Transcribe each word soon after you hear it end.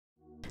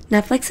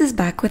Netflix is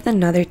back with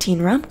another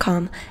teen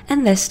rom-com,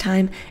 and this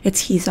time,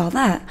 it's He's All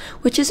That,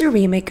 which is a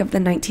remake of the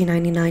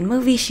 1999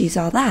 movie She's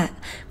All That.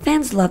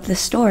 Fans love this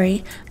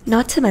story,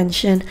 not to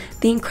mention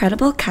the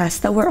incredible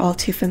cast that we're all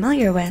too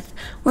familiar with.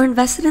 We're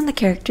invested in the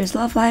characters'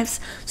 love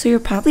lives, so you're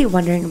probably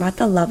wondering about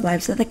the love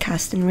lives of the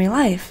cast in real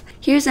life.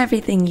 Here's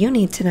everything you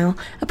need to know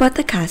about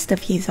the cast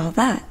of He's All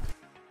That.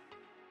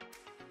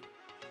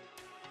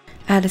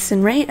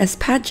 Addison Rae as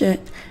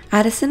Paget.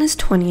 Addison is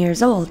 20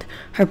 years old.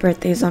 Her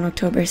birthday is on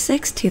October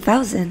 6,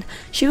 2000.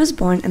 She was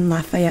born in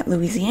Lafayette,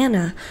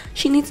 Louisiana.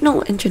 She needs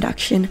no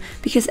introduction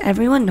because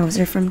everyone knows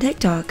her from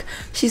TikTok.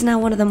 She's now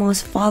one of the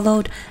most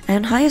followed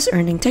and highest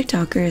earning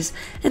TikTokers,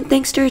 and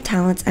thanks to her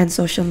talents and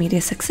social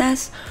media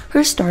success,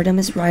 her stardom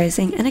is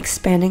rising and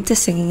expanding to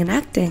singing and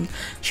acting.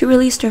 She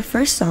released her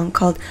first song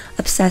called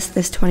Obsessed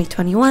this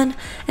 2021,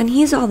 and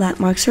He's All That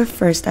marks her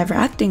first ever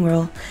acting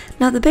role.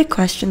 Now the big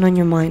question on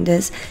your mind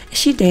is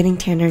she dating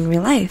Tanner in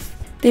real life?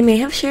 They may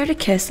have shared a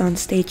kiss on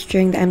stage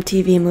during the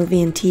MTV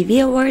Movie and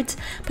TV Awards,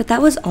 but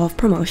that was all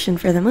promotion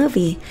for the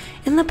movie.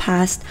 In the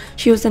past,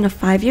 she was in a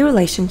 5-year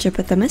relationship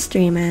with a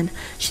mystery man.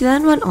 She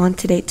then went on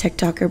to date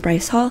TikToker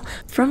Bryce Hall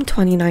from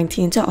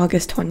 2019 to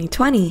August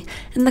 2020,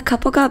 and the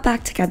couple got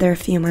back together a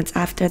few months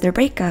after their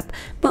breakup,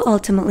 but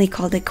ultimately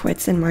called it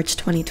quits in March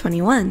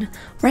 2021.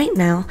 Right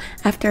now,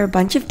 after a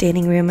bunch of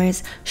dating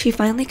rumors, she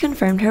finally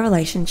confirmed her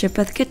relationship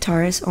with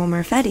guitarist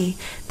Omar Fedi.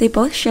 They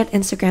both shared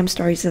Instagram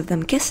stories of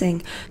them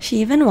kissing.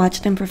 She even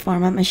watched him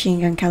perform at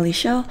Machine Gun Kelly's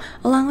show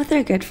along with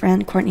their good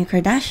friend Kourtney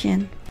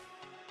Kardashian.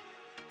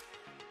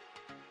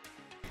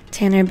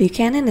 Tanner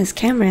Buchanan is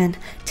Cameron.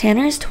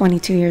 Tanner is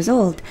 22 years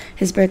old.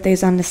 His birthday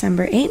is on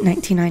December 8,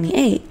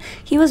 1998.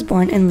 He was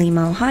born in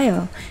Lima,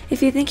 Ohio.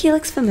 If you think he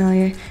looks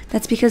familiar,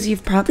 that's because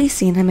you've probably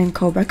seen him in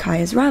Cobra Kai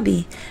as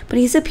Robbie, but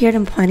he's appeared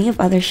in plenty of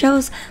other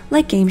shows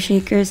like Game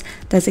Shakers,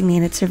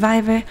 Designated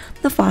Survivor,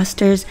 The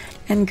Fosters,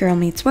 and Girl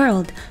Meets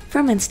World.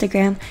 From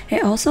Instagram,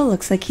 it also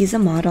looks like he's a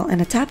model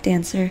and a tap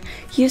dancer.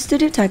 He used to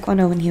do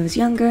Taekwondo when he was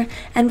younger,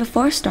 and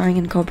before starring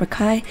in Cobra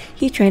Kai,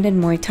 he trained in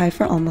Muay Thai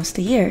for almost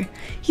a year.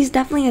 He's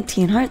definitely a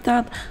teen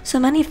heartthrob, so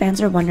many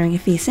fans are wondering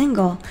if he's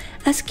single.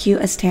 As cute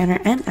as Tanner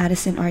and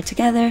Addison are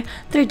together,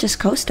 they're just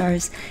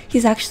co-stars.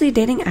 He's actually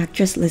dating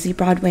actress Lizzie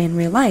Broadway in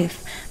real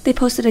life. They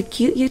posted a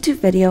cute YouTube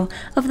video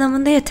of them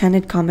when they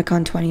attended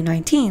Comic-Con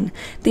 2019.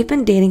 They've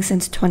been dating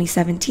since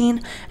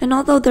 2017, and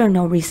although there are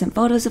no recent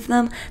photos of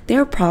them, they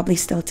are probably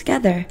still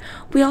together.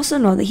 We also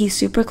know that he's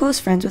super close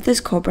friends with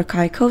his Cobra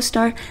Kai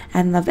co-star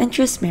and love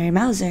interest Mary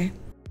Mauser.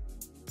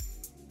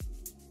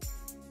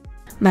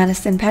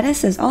 Madison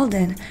Pettis is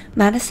Alden.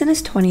 Madison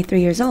is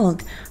 23 years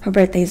old. Her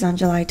birthday is on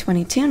July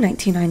 22,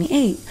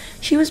 1998.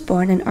 She was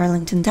born in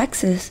Arlington,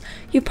 Texas.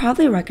 You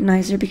probably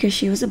recognize her because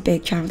she was a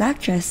big child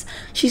actress.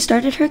 She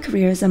started her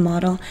career as a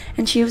model,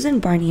 and she was in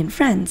Barney and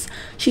Friends.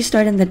 She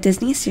starred in the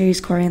Disney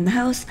series Cory in the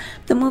House,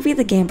 the movie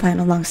The Game Plan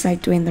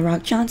alongside Dwayne "The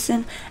Rock"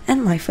 Johnson,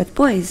 and Life with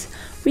Boys.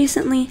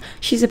 Recently,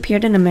 she's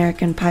appeared in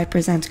American Pie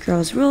Presents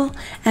Girls Rule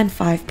and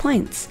 5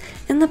 Points.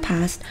 In the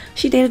past,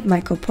 she dated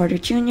Michael Porter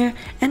Jr.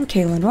 and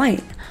Kaylin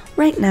White.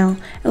 Right now,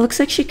 it looks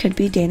like she could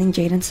be dating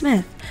Jaden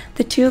Smith.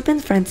 The two have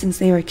been friends since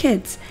they were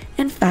kids.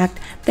 In fact,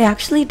 they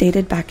actually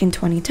dated back in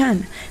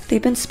 2010.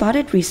 They've been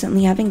spotted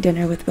recently having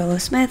dinner with Willow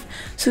Smith,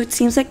 so it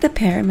seems like the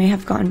pair may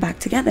have gotten back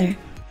together.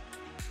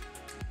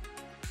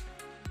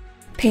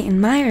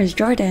 Peyton Meyer is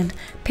Jordan.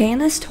 Peyton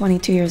is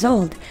 22 years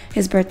old.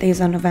 His birthday is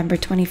on November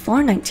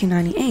 24,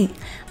 1998.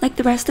 Like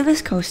the rest of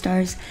his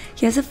co-stars,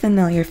 he has a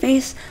familiar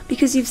face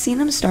because you've seen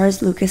him star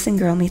as Lucas in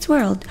Girl Meets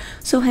World,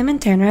 so him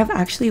and Tanner have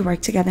actually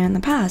worked together in the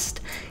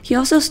past. He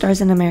also stars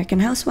in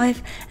American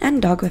Housewife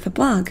and Dog with a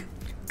Blog.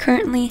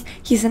 Currently,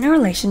 he's in a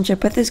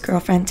relationship with his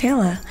girlfriend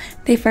Taylor.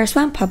 They first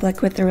went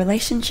public with their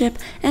relationship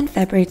in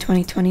February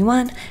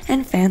 2021,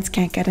 and fans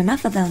can't get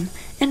enough of them.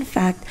 In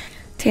fact,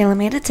 Taylor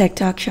made a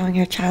TikTok showing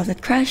her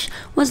childhood crush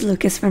was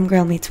Lucas from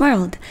Girl Meets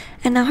World,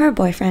 and now her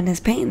boyfriend is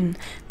Peyton.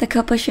 The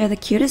couple share the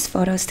cutest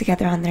photos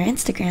together on their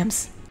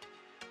Instagrams.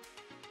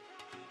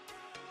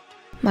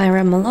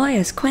 Myra Malloy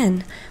is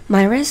Quinn.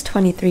 Myra is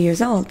 23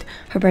 years old.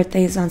 Her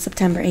birthday is on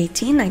September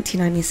 18,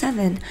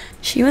 1997.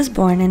 She was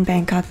born in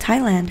Bangkok,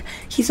 Thailand.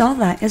 He's All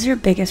That is her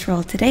biggest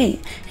role to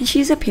date, and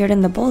she's appeared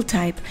in The Bold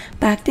Type,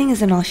 but acting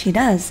isn't all she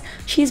does.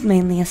 She's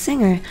mainly a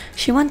singer.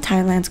 She won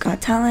Thailand's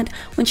Got Talent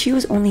when she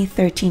was only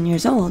 13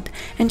 years old,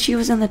 and she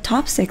was in the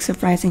top 6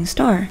 of Rising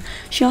Star.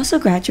 She also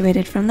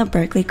graduated from the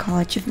Berklee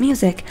College of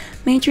Music,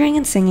 majoring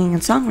in singing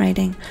and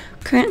songwriting.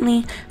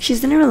 Currently,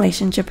 she's in a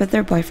relationship with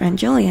her boyfriend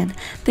Julian.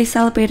 They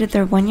celebrated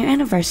their 1-year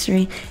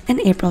anniversary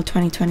in April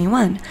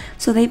 2021,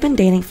 so they've been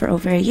dating for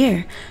over a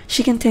year.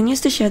 She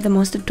continues to share the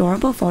most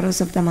adorable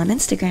photos of them on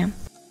Instagram.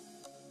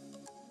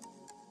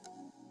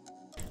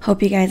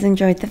 Hope you guys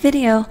enjoyed the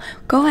video.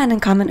 Go ahead and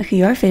comment who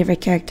your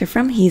favorite character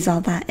from He's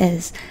All That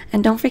is,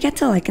 and don't forget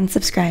to like and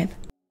subscribe.